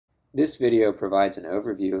This video provides an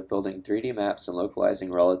overview of building 3D maps and localizing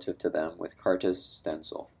relative to them with Kaarta's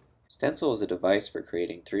Stencil. Stencil is a device for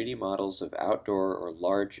creating 3D models of outdoor or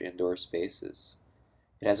large indoor spaces.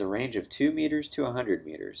 It has a range of 2 meters to 100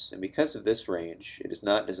 meters, and because of this range, it is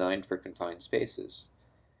not designed for confined spaces.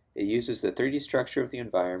 It uses the 3D structure of the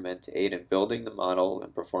environment to aid in building the model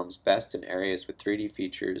and performs best in areas with 3D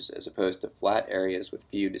features as opposed to flat areas with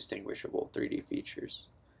few distinguishable 3D features.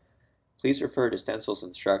 Please refer to Stencil's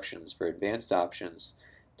instructions for advanced options,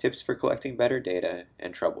 tips for collecting better data,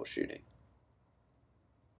 and troubleshooting.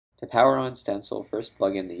 To power on Stencil, first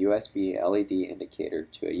plug in the USB LED indicator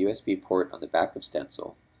to a USB port on the back of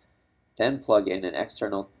Stencil. Then plug in an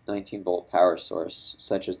external 19-volt power source,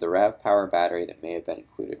 such as the RAV power battery that may have been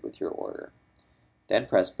included with your order. Then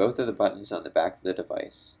press both of the buttons on the back of the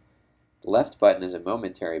device. The left button is a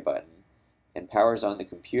momentary button and powers on the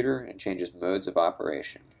computer and changes modes of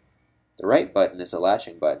operation. The right button is a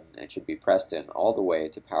latching button and should be pressed in all the way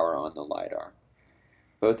to power on the LiDAR.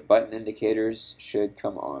 Both button indicators should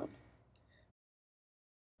come on.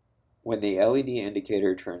 When the LED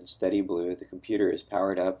indicator turns steady blue, the computer is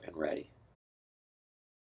powered up and ready.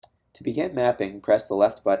 To begin mapping, press the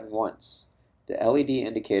left button once. The LED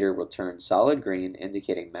indicator will turn solid green,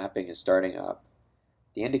 indicating mapping is starting up.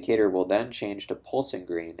 The indicator will then change to pulsing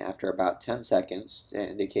green after about 10 seconds to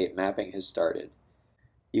indicate mapping has started.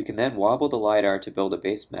 You can then wobble the LiDAR to build a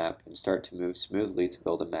base map and start to move smoothly to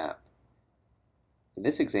build a map. In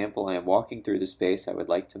this example, I am walking through the space I would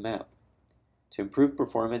like to map. To improve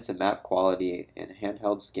performance and map quality in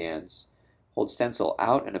handheld scans, hold Stencil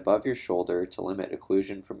out and above your shoulder to limit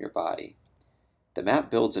occlusion from your body. The map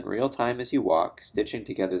builds in real time as you walk, stitching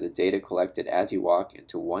together the data collected as you walk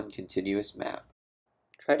into one continuous map.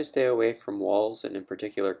 Try to stay away from walls and in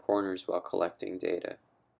particular corners while collecting data.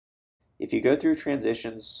 If you go through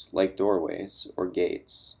transitions like doorways or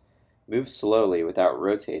gates, move slowly without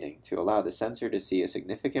rotating to allow the sensor to see a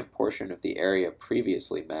significant portion of the area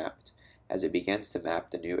previously mapped as it begins to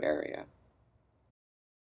map the new area.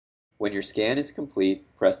 When your scan is complete,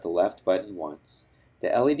 press the left button once. The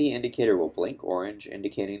LED indicator will blink orange,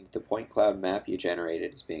 indicating that the point cloud map you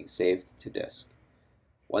generated is being saved to disk.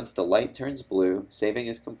 Once the light turns blue, saving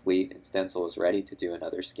is complete and Stencil is ready to do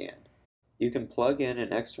another scan. You can plug in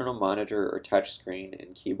an external monitor or touchscreen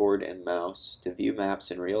and keyboard and mouse to view maps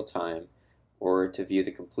in real time, or to view the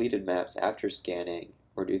completed maps after scanning,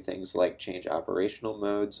 or do things like change operational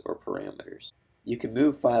modes or parameters. You can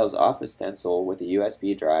move files off of Stencil with a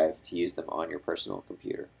USB drive to use them on your personal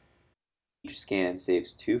computer. Each scan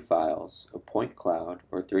saves 2 files, a point cloud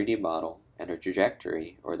or 3D model, and a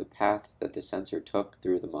trajectory or the path that the sensor took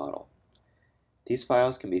through the model. These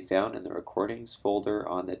files can be found in the Recordings folder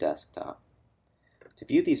on the desktop. To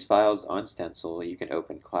view these files on Stencil, you can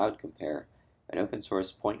open Cloud Compare, an open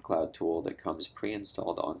source point cloud tool that comes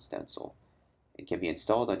pre-installed on Stencil and can be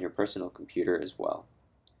installed on your personal computer as well.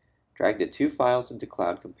 Drag the 2 files into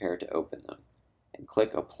Cloud Compare to open them, and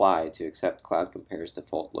click Apply to accept Cloud Compare's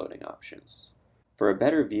default loading options. For a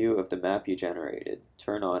better view of the map you generated,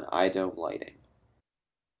 turn on iDome lighting.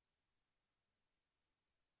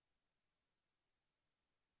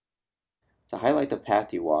 To highlight the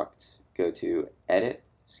path you walked, go to Edit,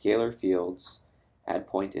 Scalar Fields, add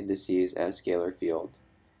point indices as scalar field,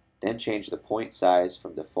 then change the point size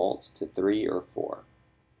from default to 3 or 4.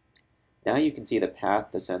 Now you can see the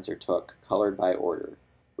path the sensor took colored by order,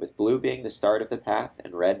 with blue being the start of the path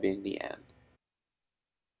and red being the end.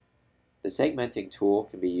 The segmenting tool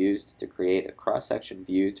can be used to create a cross-section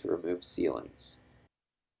view to remove ceilings.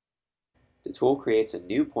 The tool creates a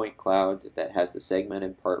new point cloud that has the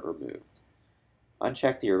segmented part removed.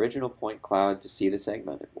 Uncheck the original point cloud to see the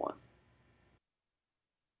segmented one.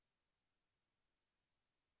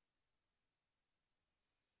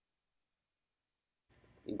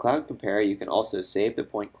 In Cloud Compare, you can also save the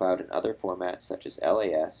point cloud in other formats such as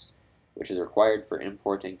LAS, which is required for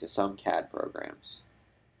importing to some CAD programs.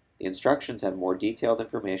 The instructions have more detailed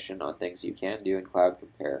information on things you can do in Cloud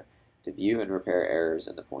Compare to view and repair errors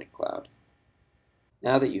in the point cloud.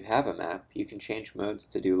 Now that you have a map, you can change modes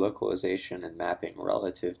to do localization and mapping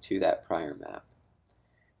relative to that prior map.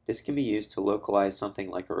 This can be used to localize something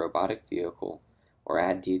like a robotic vehicle or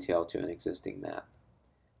add detail to an existing map.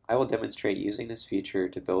 I will demonstrate using this feature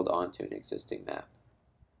to build onto an existing map.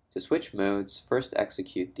 To switch modes, first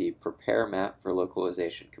execute the Prepare Map for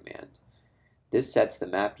Localization command. This sets the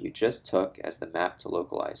map you just took as the map to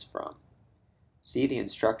localize from. See the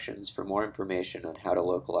instructions for more information on how to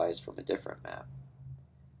localize from a different map.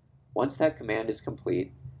 Once that command is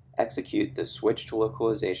complete, execute the Switch to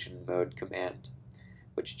Localization Mode command,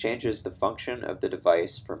 which changes the function of the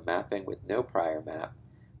device from mapping with no prior map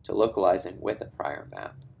to localizing with a prior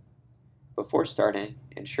map. Before starting,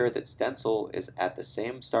 ensure that Stencil is at the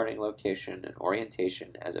same starting location and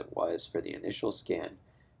orientation as it was for the initial scan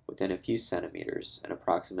within a few centimeters and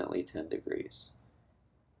approximately 10 degrees.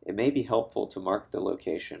 It may be helpful to mark the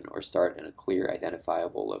location or start in a clear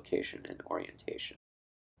identifiable location and orientation.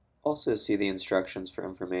 Also see the instructions for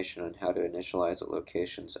information on how to initialize at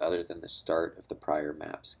locations other than the start of the prior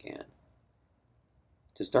map scan.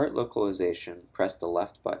 To start localization, press the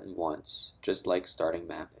left button once, just like starting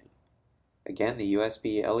mapping. Again, the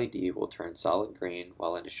USB LED will turn solid green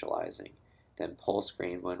while initializing, then pulse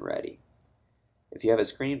green when ready. If you have a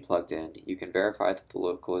screen plugged in, you can verify that the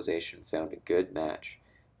localization found a good match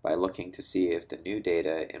by looking to see if the new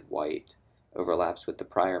data in white overlaps with the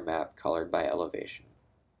prior map colored by elevation.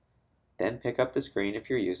 Then pick up the screen if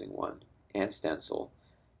you're using one, and stencil,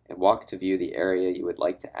 and walk to view the area you would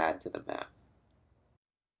like to add to the map.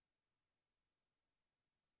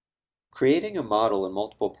 Creating a model in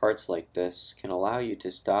multiple parts like this can allow you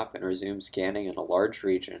to stop and resume scanning in a large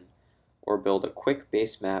region, or build a quick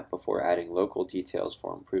base map before adding local details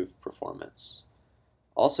for improved performance.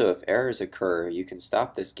 Also, if errors occur, you can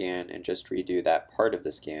stop the scan and just redo that part of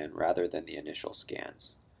the scan rather than the initial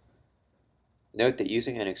scans. Note that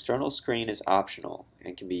using an external screen is optional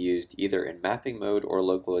and can be used either in mapping mode or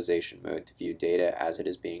localization mode to view data as it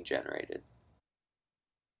is being generated.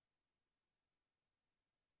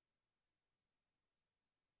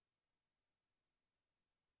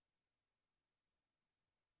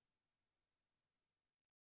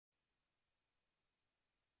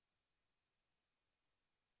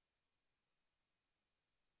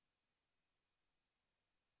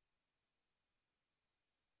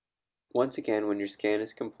 Once again, when your scan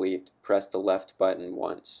is complete, press the left button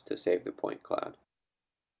once to save the point cloud.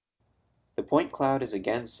 The point cloud is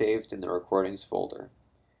again saved in the Recordings folder.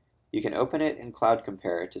 You can open it in Cloud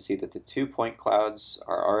Compare to see that the two point clouds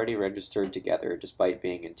are already registered together despite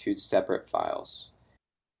being in two separate files.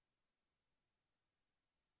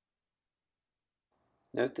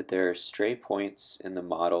 Note that there are stray points in the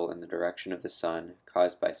model in the direction of the sun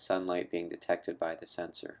caused by sunlight being detected by the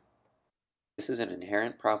sensor. This is an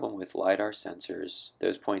inherent problem with LiDAR sensors.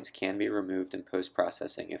 Those points can be removed in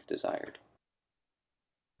post-processing if desired.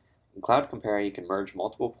 In Cloud Compare, you can merge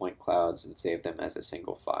multiple point clouds and save them as a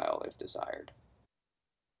single file if desired.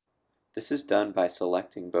 This is done by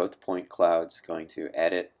selecting both point clouds, going to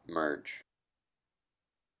Edit, Merge.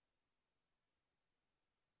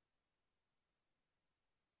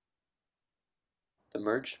 The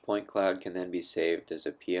merged point cloud can then be saved as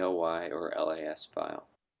a PLY or LAS file.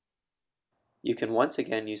 You can once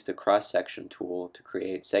again use the cross-section tool to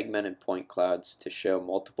create segmented point clouds to show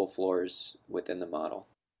multiple floors within the model.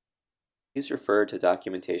 Please refer to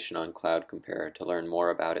documentation on Cloud Compare to learn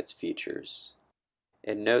more about its features.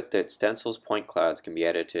 And note that Stencil's point clouds can be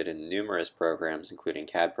edited in numerous programs, including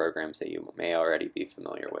CAD programs that you may already be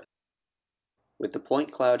familiar with. With the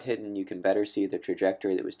point cloud hidden, you can better see the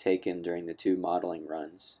trajectory that was taken during the two modeling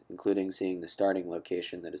runs, including seeing the starting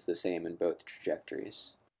location that is the same in both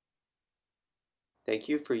trajectories. Thank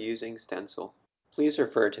you for using Stencil. Please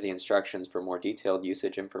refer to the instructions for more detailed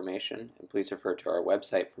usage information, and please refer to our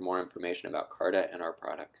website for more information about Kaarta and our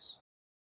products.